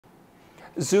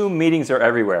Zoom meetings are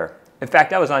everywhere. In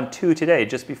fact, I was on 2 today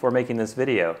just before making this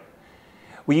video.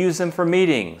 We use them for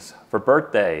meetings, for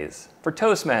birthdays, for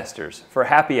Toastmasters, for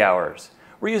happy hours.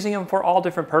 We're using them for all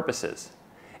different purposes.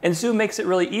 And Zoom makes it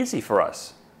really easy for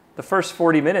us. The first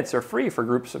 40 minutes are free for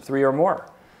groups of 3 or more.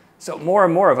 So more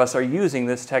and more of us are using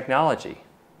this technology.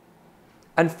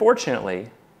 Unfortunately,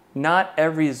 not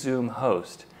every Zoom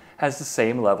host has the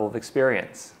same level of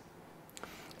experience.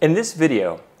 In this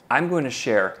video, I'm going to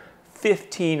share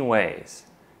 15 ways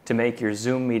to make your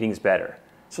Zoom meetings better.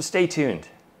 So stay tuned.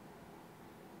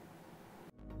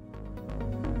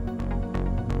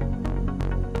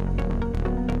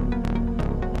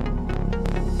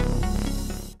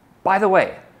 By the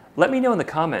way, let me know in the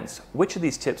comments which of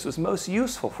these tips was most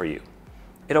useful for you.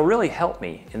 It'll really help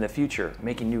me in the future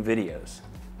making new videos.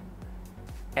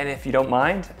 And if you don't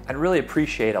mind, I'd really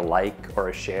appreciate a like or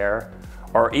a share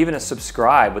or even a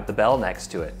subscribe with the bell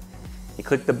next to it. You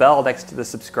click the bell next to the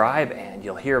subscribe and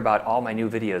you'll hear about all my new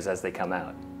videos as they come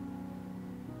out.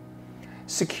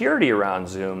 Security around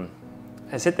Zoom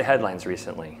has hit the headlines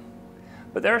recently,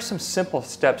 but there are some simple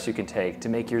steps you can take to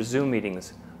make your Zoom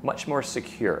meetings much more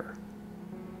secure.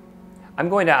 I'm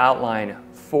going to outline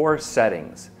 4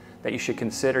 settings that you should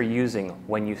consider using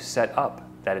when you set up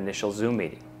that initial Zoom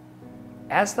meeting.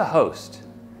 As the host,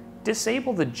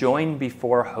 disable the Join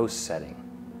Before Host setting.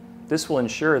 This will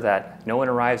ensure that no one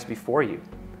arrives before you,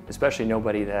 especially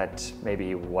nobody that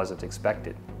maybe wasn't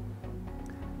expected.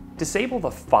 Disable the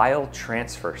File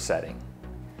Transfer setting.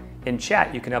 In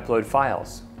chat, you can upload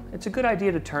files. It's a good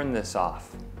idea to turn this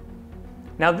off.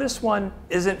 Now, this one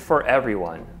isn't for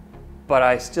everyone, but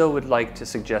I still would like to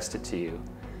suggest it to you.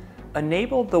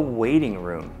 Enable the Waiting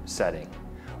Room setting.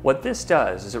 What this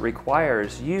does is it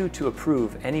requires you to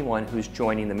approve anyone who's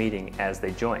joining the meeting as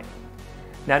they join.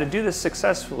 Now, to do this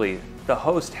successfully, the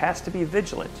host has to be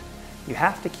vigilant. You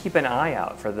have to keep an eye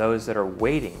out for those that are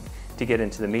waiting to get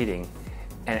into the meeting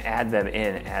and add them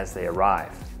in as they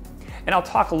arrive. And I'll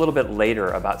talk a little bit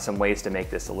later about some ways to make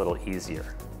this a little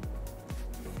easier.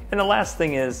 And the last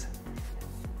thing is,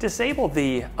 disable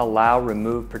the Allow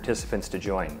Remove Participants to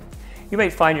Join. You may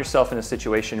find yourself in a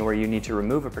situation where you need to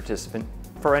remove a participant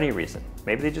for any reason.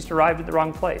 Maybe they just arrived at the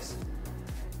wrong place.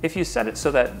 If you set it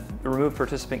so that the removed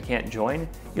participant can't join,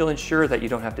 you'll ensure that you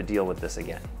don't have to deal with this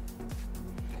again.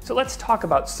 So let's talk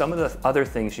about some of the other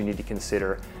things you need to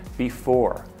consider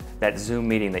before that Zoom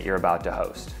meeting that you're about to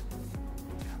host.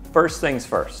 First things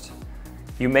first,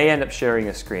 you may end up sharing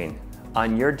a screen.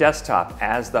 On your desktop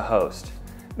as the host,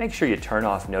 make sure you turn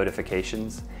off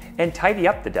notifications and tidy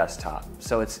up the desktop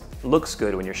so it looks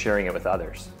good when you're sharing it with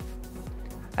others.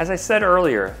 As I said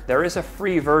earlier, there is a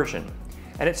free version,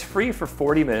 and it's free for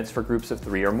 40 minutes for groups of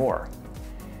 3 or more.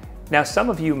 Now, some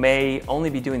of you may only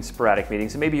be doing sporadic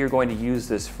meetings, and maybe you're going to use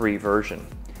this free version.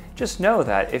 Just know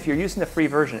that if you're using the free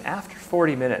version after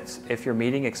 40 minutes, if your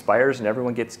meeting expires and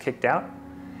everyone gets kicked out,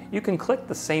 you can click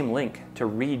the same link to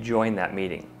rejoin that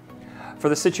meeting. For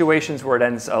the situations where it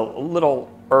ends a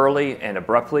little early and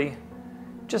abruptly,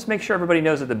 just make sure everybody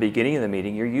knows at the beginning of the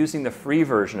meeting you're using the free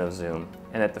version of Zoom,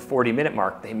 and at the 40-minute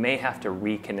mark, they may have to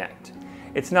reconnect.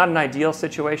 It's not an ideal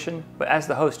situation, but as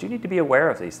the host, you need to be aware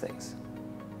of these things.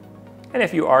 And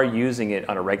if you are using it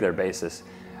on a regular basis,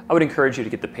 I would encourage you to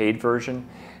get the paid version.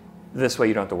 This way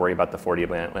you don't have to worry about the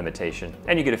 40-minute limitation,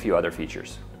 and you get a few other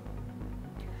features.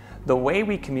 The way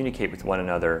we communicate with one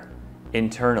another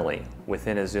internally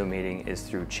within a Zoom meeting is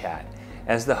through chat.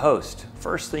 As the host,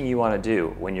 first thing you want to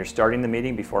do when you're starting the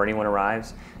meeting before anyone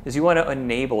arrives is you want to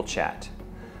enable chat.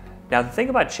 Now, the thing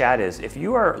about chat is if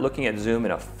you are looking at Zoom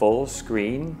in a full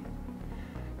screen,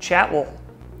 chat will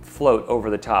float over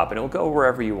the top and it will go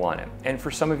wherever you want it. And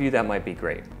for some of you, that might be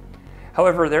great.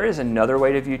 However, there is another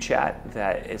way to view chat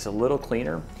that is a little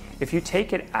cleaner. If you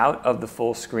take it out of the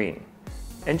full screen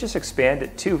and just expand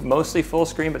it to mostly full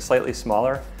screen but slightly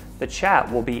smaller, the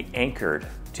chat will be anchored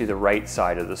to the right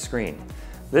side of the screen.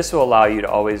 This will allow you to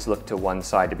always look to one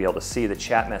side to be able to see the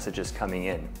chat messages coming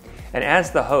in. And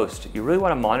as the host, you really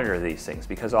want to monitor these things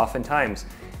because oftentimes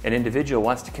an individual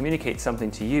wants to communicate something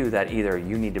to you that either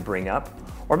you need to bring up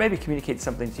or maybe communicate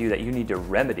something to you that you need to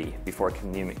remedy before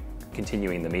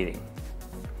continuing the meeting.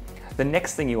 The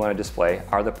next thing you want to display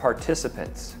are the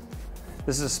participants.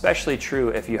 This is especially true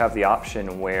if you have the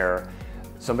option where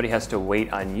somebody has to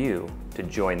wait on you to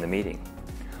join the meeting.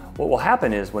 What will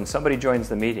happen is when somebody joins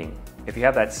the meeting, if you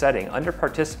have that setting, under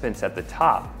participants at the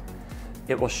top,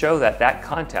 it will show that that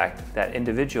contact, that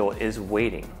individual is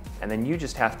waiting, and then you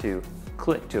just have to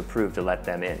click to approve to let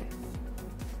them in.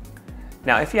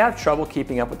 Now, if you have trouble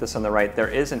keeping up with this on the right, there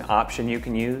is an option you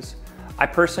can use. I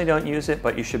personally don't use it,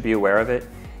 but you should be aware of it.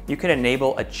 You can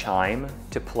enable a chime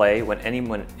to play when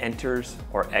anyone enters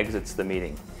or exits the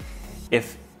meeting.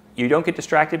 If you don't get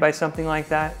distracted by something like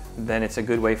that, then it's a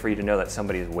good way for you to know that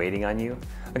somebody is waiting on you.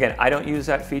 Again, I don't use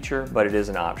that feature, but it is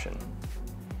an option.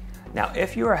 Now,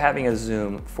 if you are having a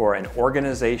Zoom for an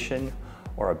organization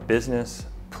or a business,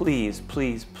 please,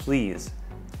 please, please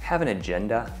have an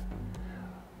agenda.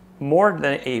 More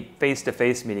than a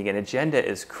face-to-face meeting, an agenda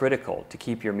is critical to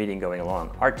keep your meeting going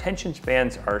along. Our attention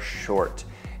spans are short,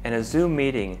 and a Zoom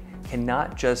meeting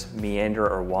cannot just meander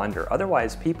or wander.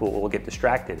 Otherwise, people will get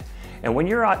distracted. And when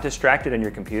you're not distracted on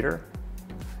your computer,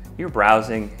 you're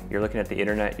browsing, you're looking at the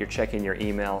internet, you're checking your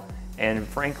email, and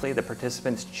frankly, the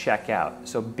participants check out.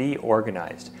 So be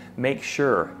organized. Make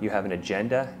sure you have an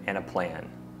agenda and a plan.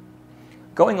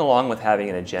 Going along with having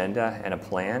an agenda and a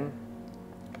plan,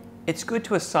 it's good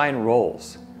to assign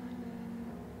roles.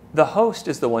 The host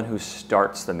is the one who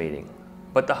starts the meeting,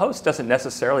 but the host doesn't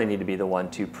necessarily need to be the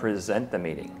one to present the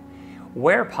meeting.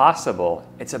 Where possible,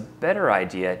 it's a better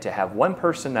idea to have one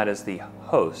person that is the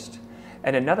host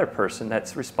and another person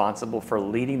that's responsible for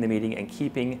leading the meeting and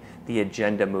keeping the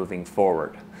agenda moving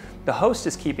forward. The host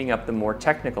is keeping up the more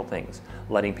technical things,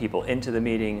 letting people into the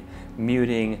meeting,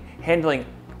 muting, handling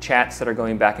chats that are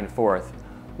going back and forth,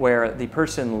 where the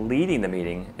person leading the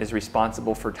meeting is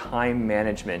responsible for time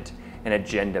management and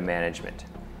agenda management.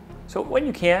 So when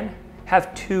you can,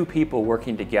 have two people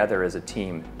working together as a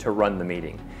team to run the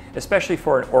meeting, especially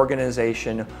for an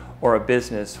organization or a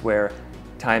business where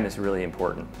time is really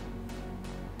important.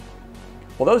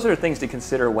 Well, those are things to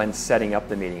consider when setting up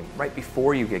the meeting right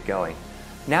before you get going.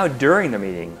 Now, during the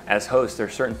meeting, as host, there are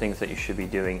certain things that you should be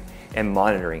doing and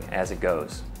monitoring as it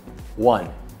goes. 1,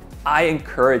 I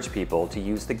encourage people to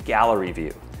use the gallery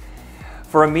view.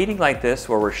 For a meeting like this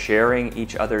where we're sharing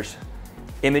each other's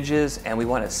images and we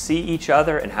want to see each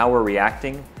other and how we're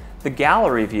reacting, the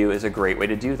gallery view is a great way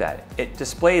to do that. It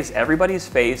displays everybody's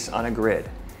face on a grid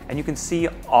and you can see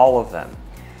all of them.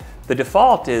 The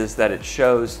default is that it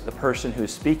shows the person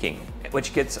who's speaking,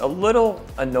 which gets a little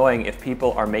annoying if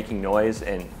people are making noise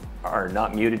and are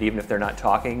not muted even if they're not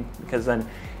talking, because then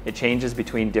it changes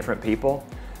between different people.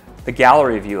 The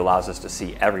gallery view allows us to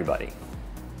see everybody.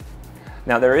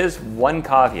 Now, there is one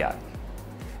caveat.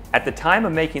 At the time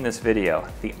of making this video,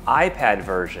 the iPad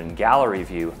version gallery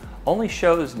view only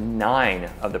shows 9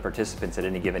 of the participants at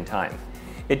any given time.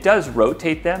 It does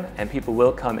rotate them and people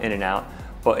will come in and out,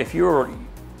 but if you're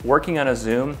working on a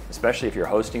Zoom, especially if you're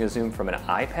hosting a Zoom from an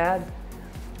iPad,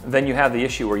 then you have the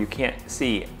issue where you can't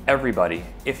see everybody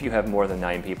if you have more than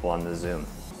 9 people on the Zoom.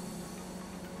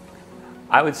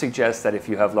 I would suggest that if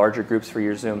you have larger groups for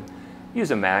your Zoom,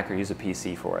 use a Mac or use a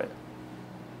PC for it.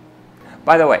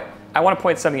 By the way, I want to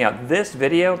point something out. This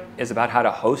video is about how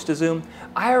to host a Zoom.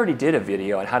 I already did a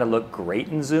video on how to look great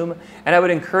in Zoom, and I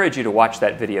would encourage you to watch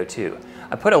that video too.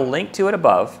 I put a link to it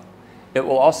above. It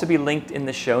will also be linked in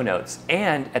the show notes,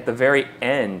 and at the very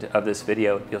end of this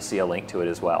video, you'll see a link to it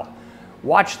as well.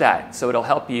 Watch that so it'll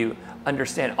help you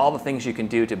understand all the things you can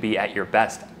do to be at your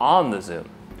best on the Zoom,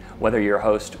 whether you're a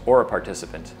host or a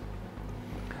participant.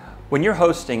 When you're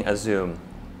hosting a Zoom,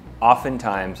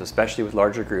 oftentimes, especially with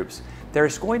larger groups,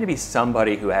 there's going to be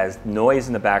somebody who has noise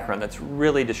in the background that's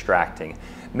really distracting.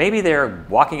 Maybe they're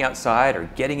walking outside or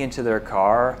getting into their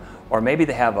car, or maybe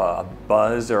they have a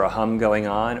buzz or a hum going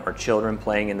on, or children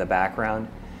playing in the background.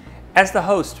 As the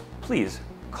host, please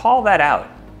call that out.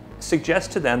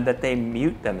 Suggest to them that they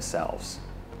mute themselves.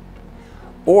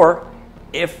 Or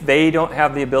if they don't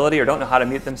have the ability or don't know how to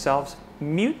mute themselves,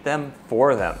 mute them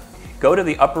for them. Go to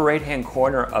the upper right-hand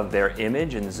corner of their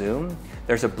image in Zoom.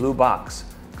 There's a blue box.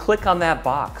 Click on that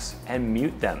box and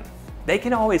mute them. They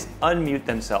can always unmute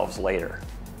themselves later.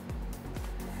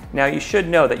 Now, you should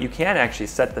know that you can actually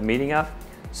set the meeting up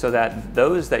so that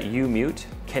those that you mute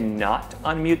cannot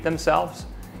unmute themselves.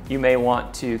 You may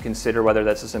want to consider whether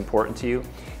this is important to you.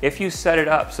 If you set it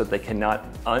up so they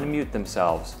cannot unmute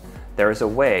themselves, there is a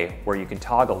way where you can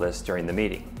toggle this during the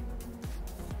meeting.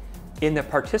 In the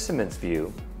participants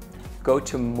view, go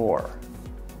to More.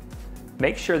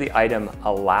 Make sure the item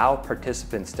Allow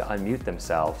Participants to Unmute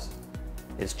Themselves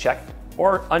is checked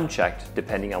or unchecked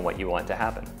depending on what you want to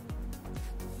happen.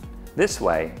 This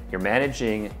way, you're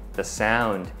managing the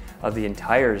sound of the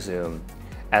entire Zoom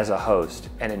as a host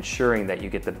and ensuring that you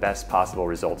get the best possible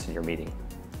results in your meeting.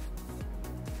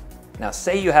 Now,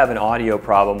 say you have an audio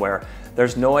problem where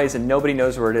there's noise and nobody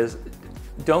knows where it is.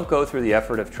 Don't go through the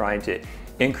effort of trying to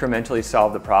incrementally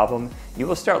solve the problem. You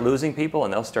will start losing people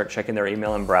and they'll start checking their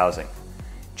email and browsing.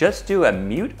 Just do a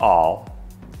mute all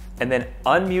and then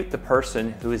unmute the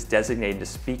person who is designated to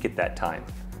speak at that time.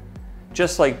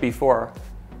 Just like before,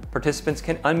 Participants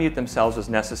can unmute themselves as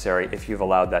necessary if you've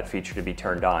allowed that feature to be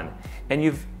turned on, and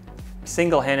you've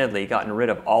single-handedly gotten rid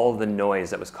of all of the noise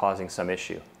that was causing some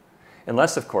issue.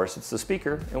 Unless, of course, it's the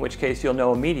speaker, in which case you'll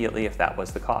know immediately if that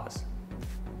was the cause.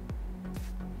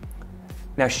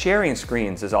 Now, sharing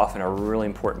screens is often a really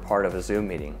important part of a Zoom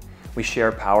meeting. We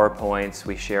share PowerPoints,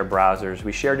 we share browsers,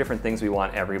 we share different things we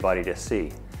want everybody to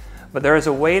see. But there is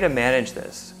a way to manage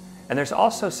this, and there's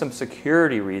also some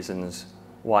security reasons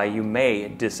why you may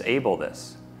disable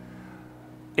this.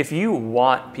 If you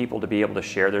want people to be able to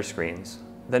share their screens,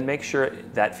 then make sure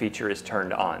that feature is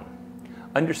turned on.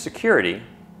 Under Security,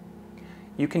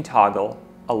 you can toggle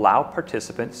Allow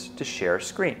Participants to Share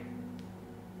Screen.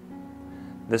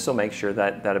 This will make sure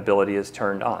that that ability is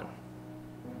turned on.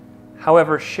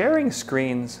 However, sharing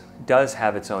screens does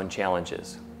have its own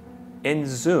challenges. In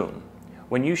Zoom,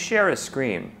 when you share a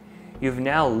screen, you've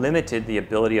now limited the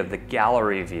ability of the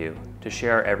gallery view to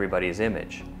share everybody's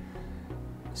image.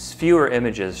 Fewer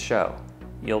images show.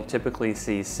 You'll typically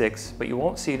see 6, but you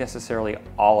won't see necessarily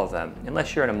all of them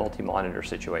unless you're in a multi-monitor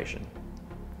situation.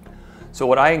 So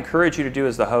what I encourage you to do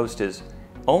as the host is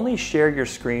only share your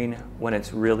screen when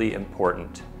it's really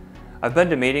important. I've been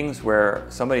to meetings where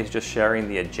somebody's just sharing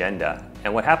the agenda,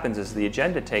 and what happens is the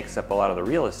agenda takes up a lot of the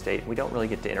real estate and we don't really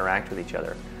get to interact with each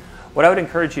other. What I would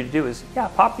encourage you to do is,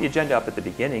 pop the agenda up at the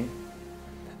beginning,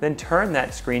 then turn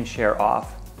that screen share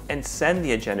off and send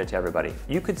the agenda to everybody.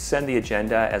 You could send the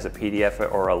agenda as a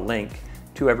PDF or a link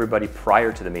to everybody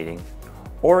prior to the meeting,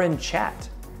 or in chat,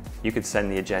 you could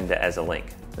send the agenda as a link.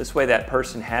 This way that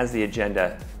person has the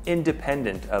agenda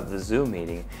independent of the Zoom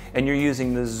meeting, and you're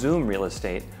using the Zoom real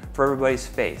estate for everybody's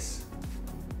face.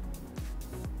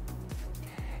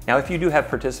 Now, if you do have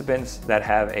participants that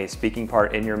have a speaking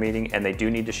part in your meeting and they do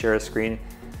need to share a screen,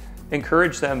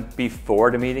 encourage them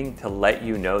before the meeting to let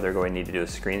you know they're going to need to do a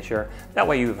screen share. That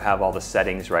way you have all the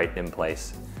settings right in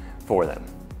place for them.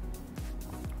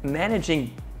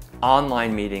 Managing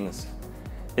online meetings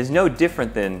is no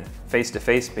different than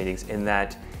face-to-face meetings in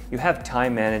that you have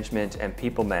time management and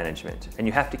people management, and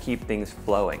you have to keep things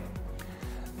flowing.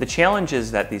 The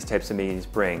challenges that these types of meetings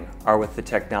bring are with the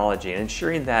technology and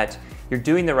ensuring that you're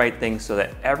doing the right thing so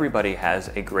that everybody has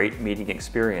a great meeting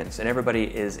experience and everybody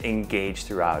is engaged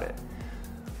throughout it.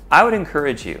 I would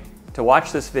encourage you to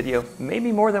watch this video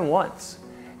maybe more than once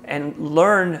and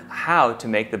learn how to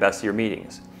make the best of your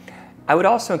meetings. I would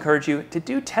also encourage you to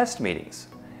do test meetings.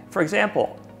 For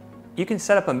example, you can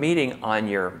set up a meeting on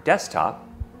your desktop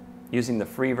using the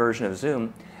free version of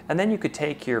Zoom, and then you could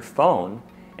take your phone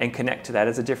and connect to that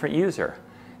as a different user.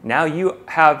 Now you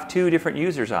have 2 different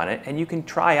users on it, and you can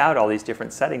try out all these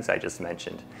different settings I just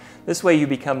mentioned. This way you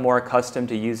become more accustomed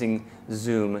to using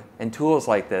Zoom and tools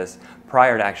like this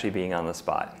prior to actually being on the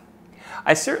spot.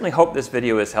 I certainly hope this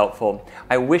video is helpful.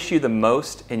 I wish you the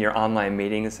most in your online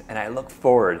meetings, and I look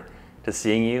forward to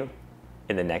seeing you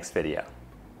in the next video.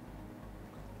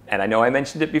 And I know I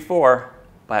mentioned it before,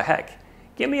 but heck,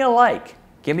 give me a like.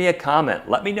 Give me a comment.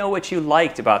 Let me know what you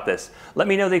liked about this. Let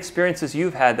me know the experiences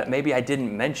you've had that maybe I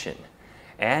didn't mention.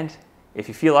 And if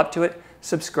you feel up to it,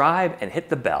 subscribe and hit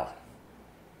the bell.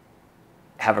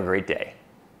 Have a great day.